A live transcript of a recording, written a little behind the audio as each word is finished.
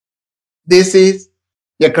This is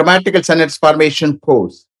a grammatical sentence formation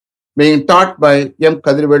course being taught by M.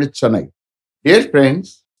 Kadirvedi Chennai. Dear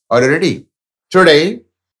friends, are you ready? Today,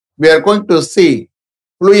 we are going to see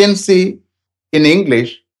fluency in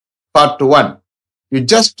English, part 1. You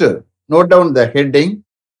just note down the heading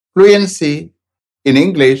Fluency in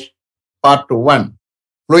English, part 1.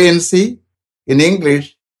 Fluency in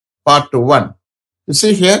English, part 1. You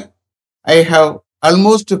see here, I have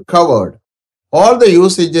almost covered all the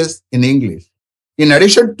usages in English. In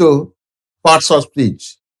addition to parts of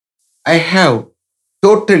speech, I have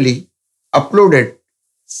totally uploaded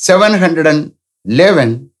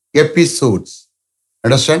 711 episodes.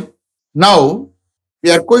 Understand? Now,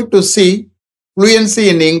 we are going to see fluency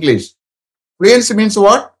in English. Fluency means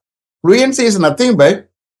what? Fluency is nothing but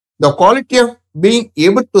the quality of being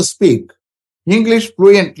able to speak English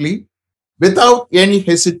fluently without any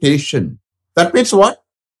hesitation. That means what?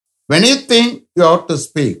 When you think you have to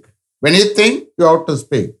speak, when you think you have to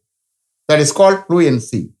speak, that is called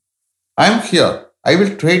fluency. I am here. I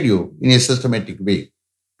will train you in a systematic way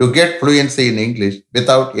to get fluency in English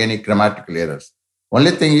without any grammatical errors.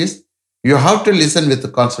 Only thing is, you have to listen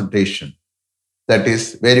with concentration. That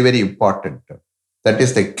is very, very important. That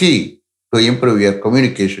is the key to improve your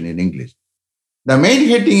communication in English. The main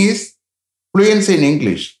heading is fluency in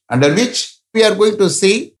English, under which we are going to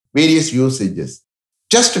see various usages.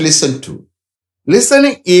 Just listen to.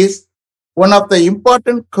 Listening is one of the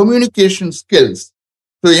important communication skills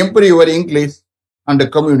to improve your English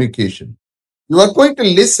and communication. You are going to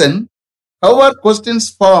listen how are questions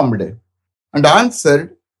formed and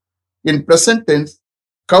answered in present tense,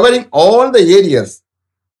 covering all the areas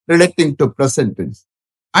relating to present tense.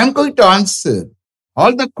 I'm going to answer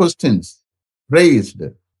all the questions raised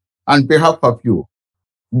on behalf of you.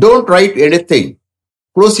 Don't write anything.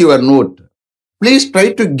 Close your note. Please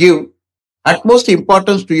try to give utmost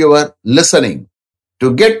importance to your listening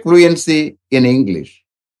to get fluency in English.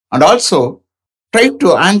 And also try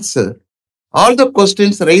to answer all the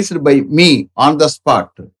questions raised by me on the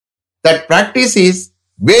spot. That practice is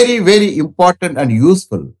very, very important and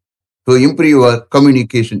useful to improve your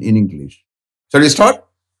communication in English. Shall we start?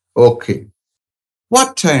 Okay.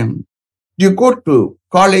 What time do you go to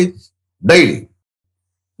college daily?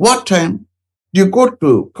 What time do you go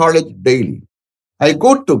to college daily? I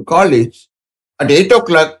go to college at 8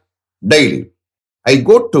 o'clock daily. I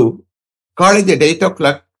go to college at 8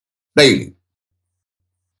 o'clock daily.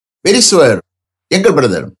 Where is your younger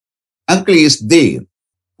brother? Uncle is there.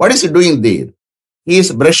 What is he doing there? He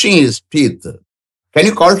is brushing his teeth. Can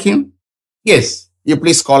you call him? Yes, you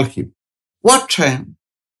please call him. What time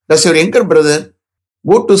does your younger brother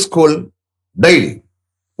go to school daily?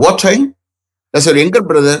 What time does your younger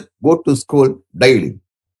brother go to school daily?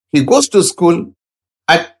 He goes to school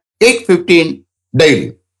at 8:15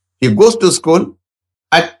 daily. He goes to school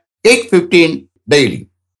at 8:15 daily.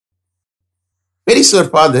 Where is your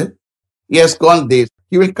father? He has gone there.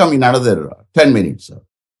 He will come in another 10 minutes.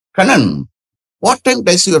 Kanan, what time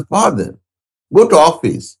does your father go to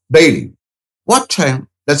office daily? What time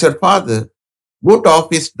does your father go to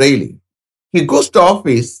office daily? He goes to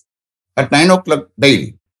office at 9 o'clock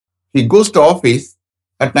daily. He goes to office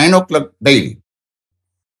at 9 o'clock daily.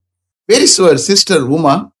 Where is your sister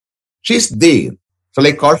Uma? She's there. Shall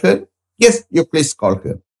I call her? Yes, you please call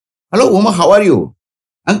her. Hello, Uma, how are you?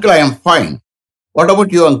 Uncle, I am fine. What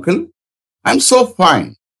about you, uncle? I'm so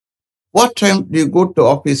fine. What time do you go to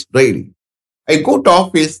office daily? I go to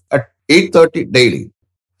office at 8:30 daily.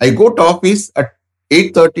 I go to office at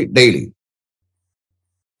 8:30 daily.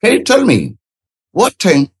 Can you tell me, what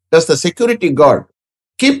time does the security guard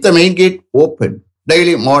keep the main gate open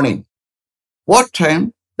daily morning? What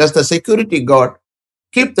time does the security guard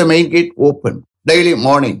keep the main gate open daily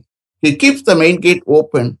morning? He keeps the main gate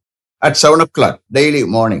open at 7 o'clock daily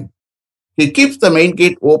morning. He keeps the main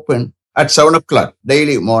gate open at 7 o'clock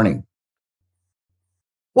daily morning.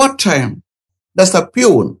 What time does the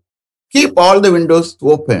peon keep all the windows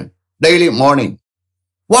open daily morning?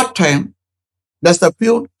 What time does the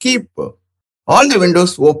peon keep all the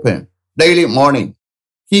windows open daily morning?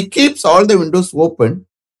 He keeps all the windows open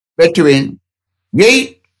between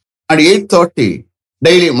 8 and 8:30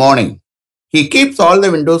 daily morning. He keeps all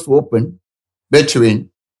the windows open between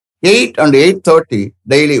 8 and 8:30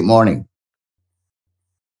 daily morning.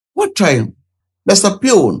 What time does the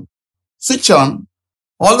peon switch on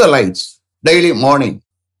all the lights daily morning?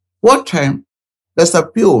 What time does the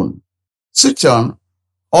peon switch on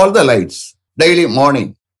all the lights daily morning?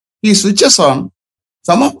 He switches on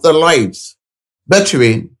some of the lights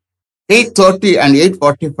between 8:30 and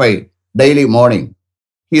 8:45 daily morning.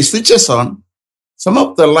 He switches on some of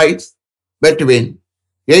the lights between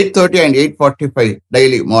 8:30 and 8:45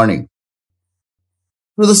 daily morning.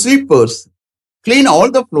 To the sweepers, clean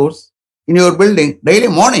all the floors in your building daily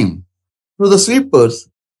morning. To the sweepers,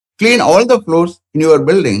 clean all the floors in your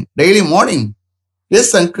building daily morning.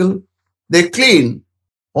 Yes, uncle, they clean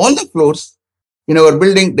all the floors in our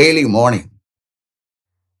building daily morning.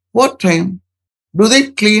 What time do they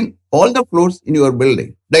clean all the floors in your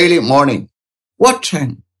building daily morning? What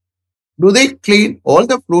time do they clean all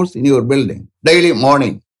the floors in your building daily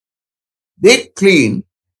morning? They clean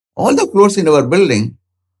all the floors in our building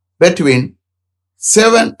between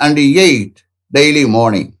 7 and 8 daily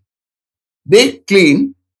morning. They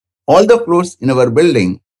clean all the floors in our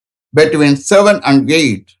building between 7 and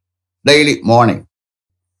 8 daily morning.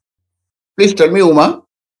 Please tell me, Uma,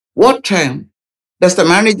 what time does the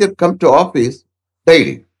manager come to office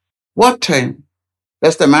daily? What time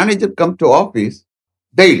does the manager come to office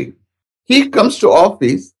daily? He comes to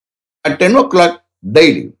office at 10 o'clock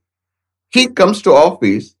daily. He comes to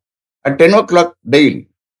office at 10 o'clock daily.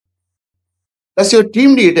 Does your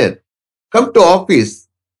team leader come to office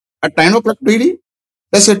at 9 o'clock daily?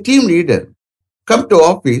 Does your team leader come to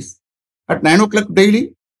office at 9 o'clock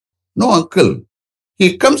daily? No, uncle.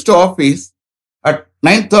 He comes to office at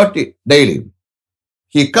 9:30 daily.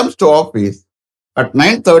 He comes to office at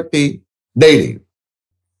 9:30 daily.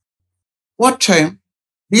 What time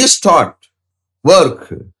do you start work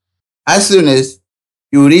as soon as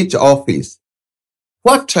you reach office?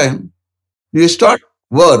 What time do you start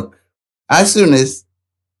work as soon as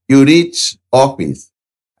you reach office?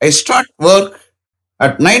 I start work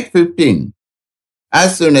at 9:15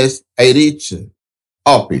 as soon as I reach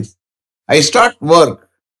office. I start work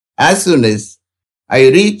as soon as I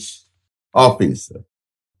reach office.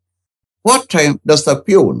 What time does the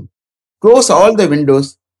peon close all the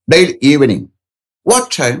windows daily evening?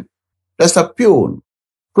 What time does the peon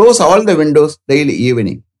close all the windows daily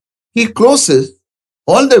evening? He closes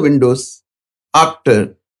all the windows after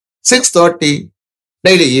 6:30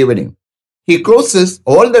 daily evening. He closes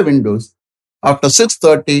all the windows after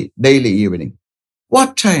 6:30 daily evening.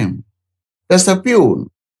 What time does the peon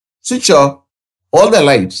switch off all the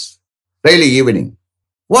lights daily evening?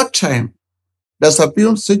 What time does the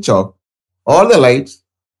peon switch off all the lights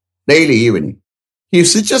daily evening? He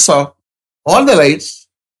switches off all the lights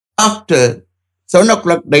after 7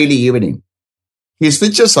 o'clock daily evening. He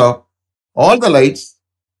switches off all the lights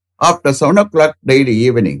after 7 o'clock daily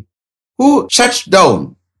evening. Who shuts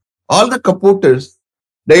down all the computers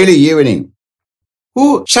daily evening? Who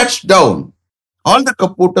shuts down all the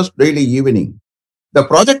computers daily evening? The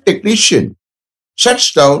project technician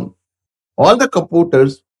shuts down all the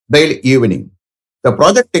computers daily evening. The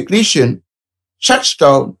project technician shuts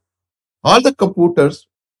down all the computers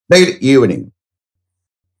daily evening.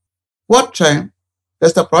 What time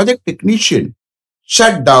does the project technician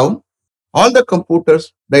shut down all the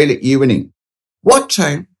computers daily evening? What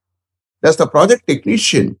time does the project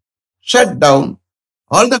technician shut down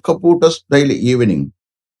all the computers daily evening?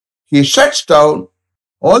 He shuts down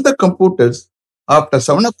all the computers after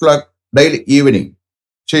 7 o'clock daily evening.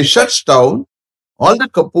 She shuts down all the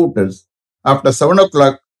computers after 7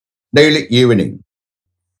 o'clock daily evening.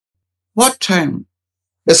 What time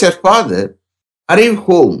does your father arrive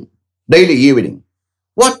home daily evening?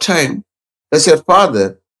 What time does your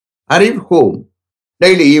father arrive home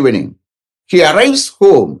daily evening? He arrives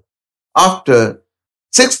home after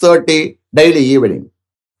 6:30 daily evening.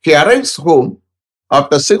 He arrives home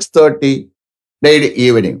after 6:30 daily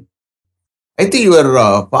evening. I think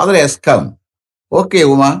your father has come. Okay,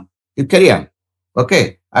 Uma, you carry on.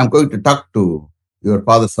 Okay, I'm going to talk to your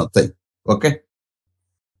father something. Okay.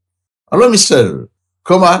 Hello, Mr.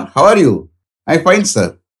 Kumar. How are you? I'm fine, sir.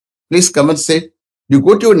 Please come and sit. You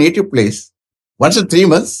go to your native place once in 3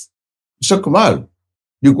 months. Mr. Kumar,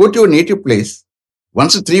 you go to your native place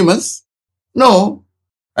once in 3 months? No,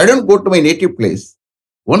 I don't go to my native place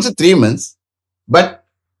once in 3 months, but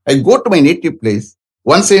I go to my native place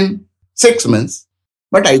once in 6 months.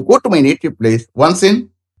 But I go to my native place once in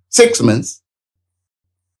 6 months.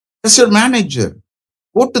 Does your manager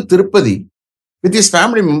go to Tirupati with his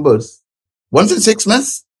family members once in 6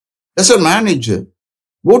 months? Does your manager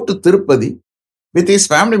go to Tirupati with his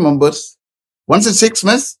family members once in 6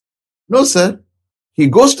 months? No, sir. He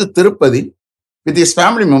goes to Tirupati with his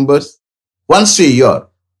family members once a year.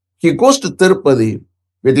 He goes to Tirupati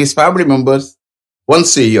with his family members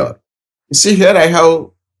once a year. You see, here I have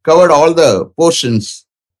covered all the portions,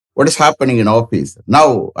 what is happening in office.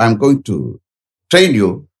 Now I'm going to train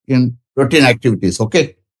you in routine activities, okay?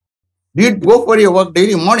 Do you go for your work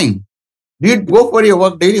daily morning? Do you go for your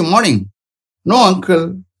work daily morning? No, uncle,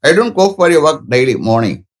 I don't go for your work daily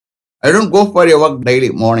morning. I don't go for a walk daily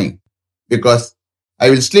morning because I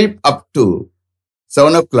will sleep up to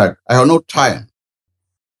 7 o'clock. I have no time.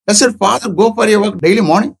 Does your father go for a walk daily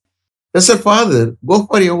morning? Does your father go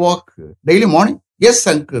for a walk daily morning? Yes,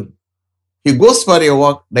 uncle. He goes for a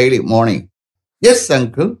walk daily morning. Yes,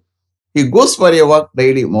 uncle. He goes for a walk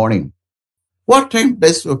daily morning. What time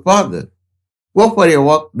does your father go for a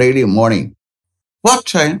walk daily morning? What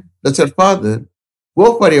time does your father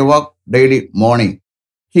go for a walk daily morning?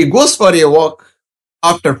 He goes for a walk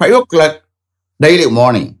after 5 o'clock daily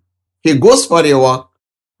morning. He goes for a walk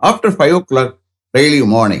after 5 o'clock daily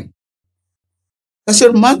morning. Does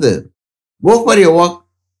your mother go for a walk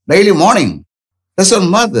daily morning? Does your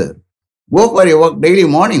mother go for a walk daily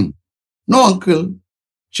morning? No, uncle.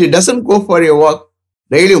 She doesn't go for a walk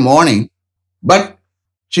daily morning, but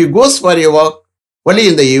she goes for a walk only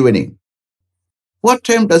in the evening. What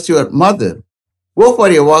time does your mother go for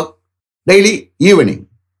a walk daily evening?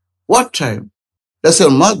 What time does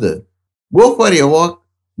your mother go for a walk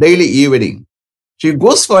daily evening? She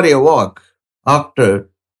goes for a walk after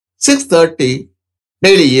 6:30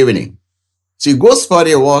 daily evening. She goes for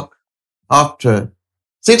a walk after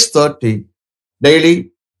 6:30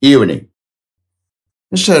 daily evening.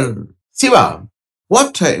 Mr. Siva,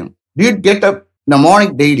 what time do you get up in the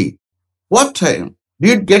morning daily? What time do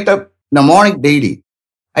you get up in the morning daily?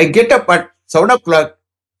 I get up at 7 o'clock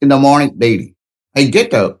in the morning daily. I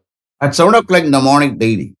get up at 7 o'clock in the morning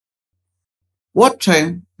daily. What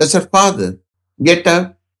time does your father get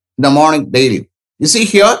up in the morning daily? You see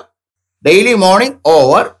here, daily morning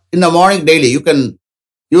or in the morning daily. You can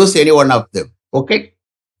use any one of them. Okay?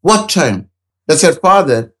 What time does your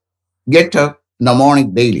father get up in the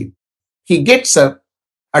morning daily? He gets up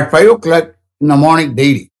at 5 o'clock in the morning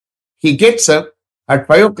daily. He gets up at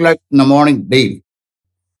 5 o'clock in the morning daily.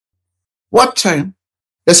 What time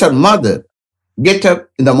does your mother get up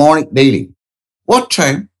in the morning daily? What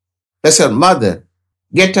time does your mother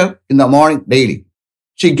get up in the morning daily?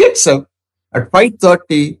 She gets up at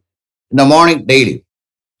 5:30 in the morning daily.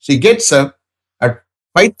 She gets up at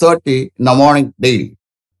 5:30 in the morning daily.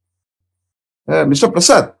 Mr.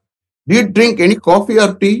 Prasad, do you drink any coffee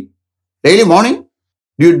or tea daily morning?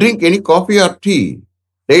 Do you drink any coffee or tea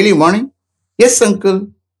daily morning? Yes, uncle.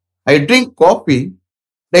 I drink coffee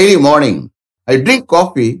daily morning. I drink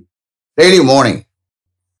coffee daily morning.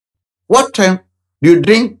 What time do you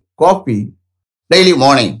drink coffee daily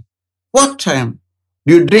morning? What time do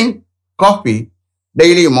you drink coffee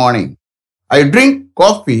daily morning? I drink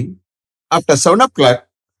coffee after 7 o'clock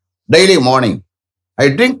daily morning. I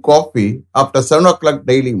drink coffee after 7 o'clock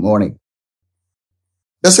daily morning.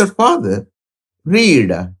 Does your father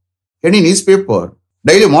read any newspaper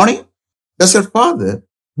daily morning? Does your father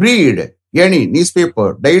read any newspaper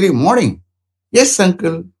daily morning? Yes,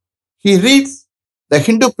 uncle. He reads the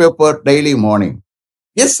Hindu paper daily morning.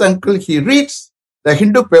 Yes, uncle. He reads the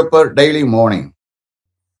Hindu paper daily morning.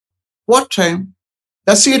 What time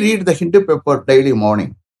does he read the Hindu paper daily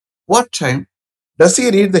morning? What time does he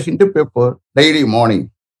read the Hindu paper daily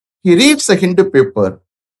morning? He reads the Hindu paper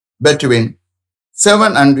between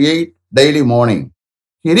 7 and 8 daily morning.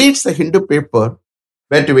 He reads the Hindu paper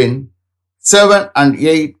between 7 and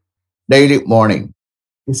 8 daily morning.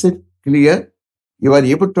 Is it clear? You are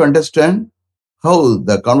able to understand how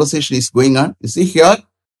the conversation is going on? You see here,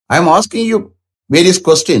 I am asking you various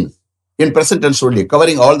questions in present tense only,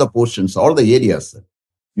 covering all the portions, all the areas.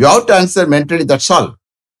 You have to answer mentally, that's all.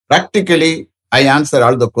 Practically, I answer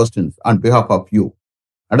all the questions on behalf of you.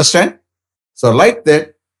 Understand? So like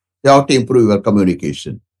that, you have to improve your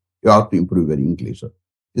communication. You have to improve your English.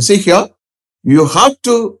 You see here, you have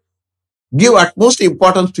to give utmost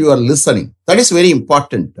importance to your listening. That is very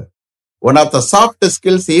important. One of the soft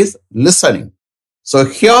skills is listening. So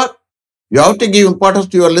here, you have to give importance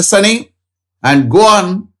to your listening and go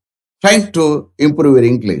on trying to improve your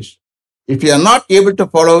English. If you are not able to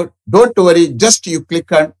follow, don't worry, just you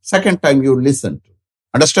click on second time you listen to.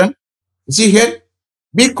 Understand? See here,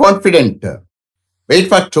 be confident. Wait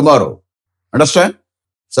for tomorrow. Understand?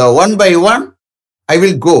 So one by one, I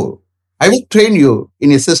will go. I will train you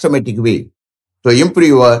in a systematic way to improve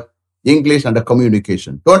your English and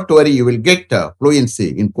communication. Don't worry, you will get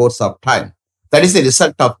fluency in course of time. That is the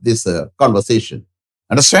result of this conversation.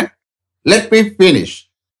 Understand? Let me finish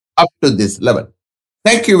up to this level.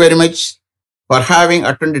 Thank you very much for having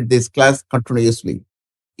attended this class continuously.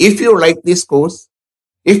 If you like this course,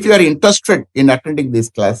 if you are interested in attending this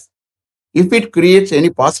class, if it creates any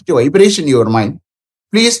positive vibration in your mind,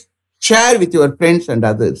 please share with your friends and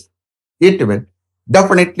others. It will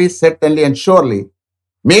definitely, certainly, and surely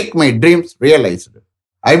make my dreams realized.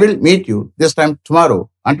 I will meet you this time tomorrow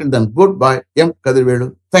Until then, goodbye. M.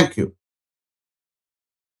 Kadirvelu. Thank you.